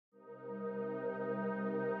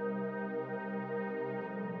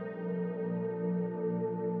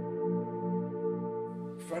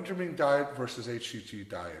Phentermine diet versus HCG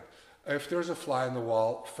diet. If there's a fly in the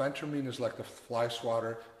wall, Phentermine is like the fly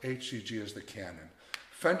swatter, HCG is the cannon.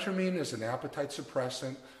 Phentermine is an appetite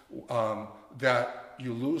suppressant that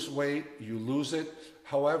you lose weight, you lose it.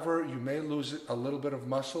 However, you may lose a little bit of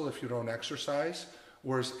muscle if you don't exercise.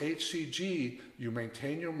 Whereas HCG, you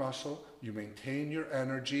maintain your muscle, you maintain your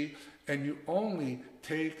energy, and you only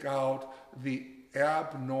take out the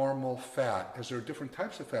abnormal fat, as there are different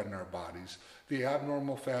types of fat in our bodies. The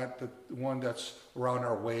abnormal fat, the one that's around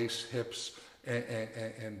our waist, hips,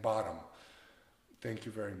 and bottom. Thank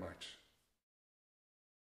you very much.